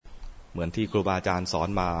เหมือนที่ครูบาอาจารย์สอน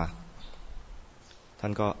มาท่า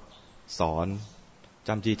นก็สอนจ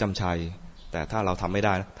ำจี้จำชัยแต่ถ้าเราทำไม่ไ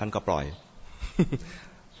ด้ท่านก็ปล่อย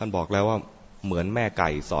ท่านบอกแล้วว่าเหมือนแม่ไก่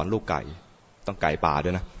สอนลูกไก่ต้องไก่ป่าด้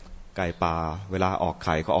วยนะไก่ป่าเวลาออกไ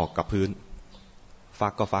ข่ก็ออกกับพื้นฟั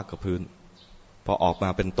กก็ฟักกับพื้นพอออกมา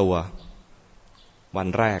เป็นตัววัน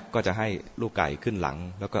แรกก็จะให้ลูกไก่ขึ้นหลัง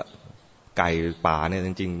แล้วก็ไก่ป่าเนี่ยจ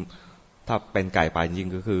ริงๆถ้าเป็นไก่ป่าจริง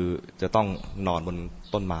ๆก็คือจะต้องนอนบน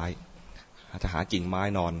ต้นไม้จะหากิ่งไม้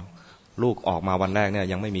นอนลูกออกมาวันแรกเนี่ย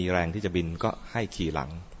ยังไม่มีแรงที่จะบินก็ให้ขี่หลัง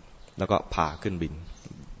แล้วก็พาขึ้น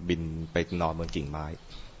บินไปนอนบนกิ่งไม้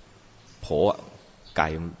โผล่ไก่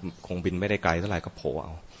คงบินไม่ได้ไกลเท่าไหร่ก็โผ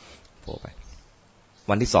ล่ไป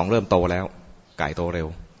วันที่สองเริ่มโตแล้วไก่โตเร็ว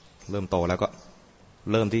เริ่มโตแล้วก็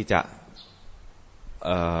เริ่มที่จะ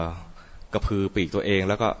กระพือปีกตัวเอง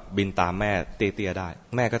แล้วก็บินตามแม่เตี้ยๆได้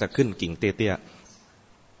แม่ก็จะขึ้นกิ่งเตี้ย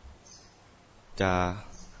ๆจะ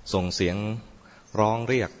ส่งเสียงร้อง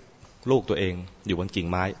เรียกลูกตัวเองอยู่บนกิ่ง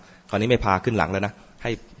ไม้คราวนี้ไม่พาขึ้นหลังแล้วนะใ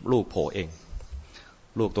ห้ลูกโผล่เอง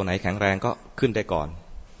ลูกตัวไหนแข็งแรงก็ขึ้นได้ก่อน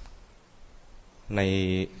ใน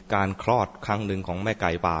การคลอดครั้งหนึ่งของแม่ไ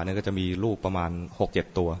ก่ป่าเนี่ยก็จะมีลูกประมาณ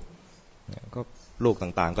 6-7 ตัวก็ลูก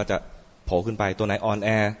ต่างๆก็จะโผล่ขึ้นไปตัวไหนอ่อนแอ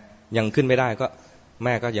ยังขึ้นไม่ได้ก็แ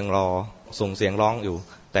ม่ก็ยังรอส่งเสียงร้องอยู่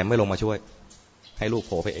แต่ไม่ลงมาช่วยให้ลูกโ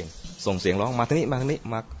ผล่ไปเองส่งเสียงร้องมาทางนี้มาทางนี้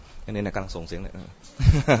มาอันนี้นะกำลังส่งเสียงเลย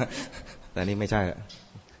แต่นี่ไม่ใช่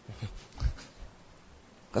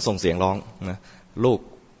ก็ส่งเสียงร้องนะลูก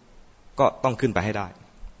ก็ต้องขึ้นไปให้ได้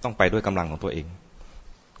ต้องไปด้วยกำลังของตัวเอง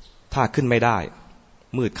ถ้าขึ้นไม่ได้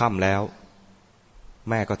มืดค่ำแล้ว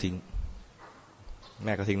แม่ก็ทิ้ง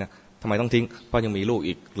นะทำไมต้องทิ้งเพราะยังมีลูก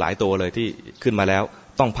อีกหลายตัวเลยที่ขึ้นมาแล้ว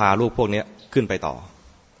ต้องพาลูกพวกนี้ขึ้นไปต่อ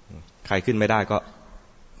ใครขึ้นไม่ได้ก็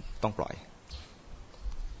ต้องปล่อย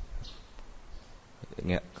อย่าง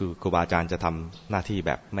เงี้ยคือครูบาอาจารย์จะทำหน้าที่แ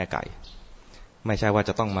บบแม่ไก่ไม่ใช่ว่า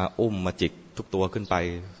จะต้องมาอุ้มมาจิกทุกตัวขึ้นไป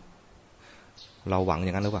เราหวังอ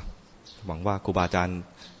ย่างนั้นหรือเปล่าหวังว่าครูบาอาจารย์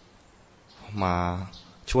มา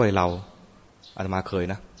ช่วยเราอาตมาเคย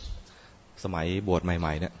นะสมัยบวชให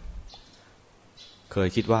ม่ๆเนี่ยเคย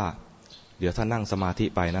คิดว่าเดี๋ยวถ้านั่งสมาธิ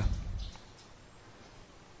ไปนะ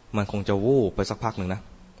มันคงจะวูบไปสักพักหนึ่งนะ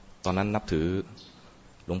ตอนนั้นนับถือ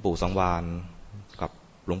หลวงปู่สังวาลกับ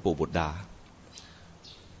หลวงปู่บุตรดา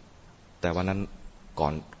แต่วันนั้น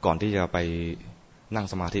ก่อนที่จะไปนั่ง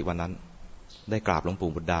สมาธิวันนั้นได้กราบหลวงปู่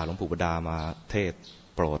บุตรดามาเทศ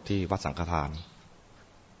โปรดที่วัดสังฆทาน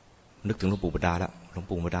นึกถึงหลวงปู่บุตรดาแล้วหลวง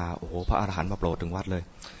ปู่บุตรดาโอ้โหพระอรหันต์มาโปรดถึงวัดเลย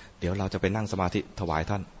เดี๋ยวเราจะไปนั่งสมาธิถวาย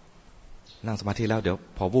ท่านนั่งสมาธิแล้วเดี๋ยว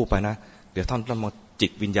พอวูบไปนะเดี๋ยวท่านต้องมาจิ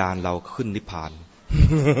ตวิญญาณเราขึ้นนิพพาน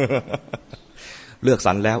เลือกส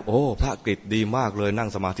รรแล้วโอ้พระกฤษดีมากเลยนั่ง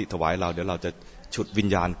สมาธิถวายเราเดี๋ยวเราจะฉุดวิญ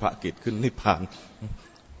ญาณพระกฤษขึ้นนิพพาน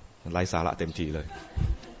ไร้สาระเต็มทีเลย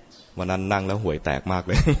วันนั้นนั่งแล้วห่วยแตกมากเ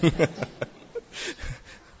ลย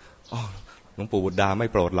หลวงปู่บุตรดาไม่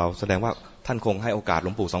โปรดเราแสดงว่าท่านคงให้โอกาสหล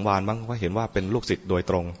วงปู่สังวาลบ้างว่าเห็นว่าเป็นลูกศิษย์โดย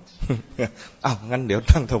ตรง อ้าวงั้นเดี๋ยว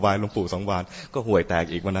ตั้งถวายหลวงปู่สังวาลก็ห่วยแตก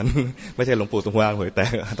อีกวันนั้น ไม่ใช่หลวงปู่สังวาลห่วยแต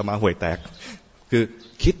กอาตมาห่วยแตกคือ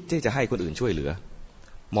คิดที่จะให้คนอื่นช่วยเหลือ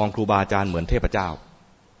มองครูบาอาจารย์เหมือนเทพเจ้า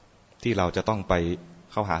ที่เราจะต้องไป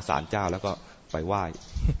เข้าหาศาลเจ้าแล้วก็ไปไหว้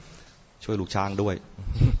ช่วยลูกช้างด้วย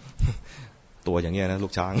ตัวอย่างเงี้ยนะลู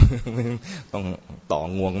กช้าง ต้องต่อ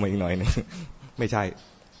งวงมาอีกหน่อยนึงไม่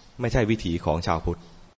ใช่วิถีของชาวพุทธ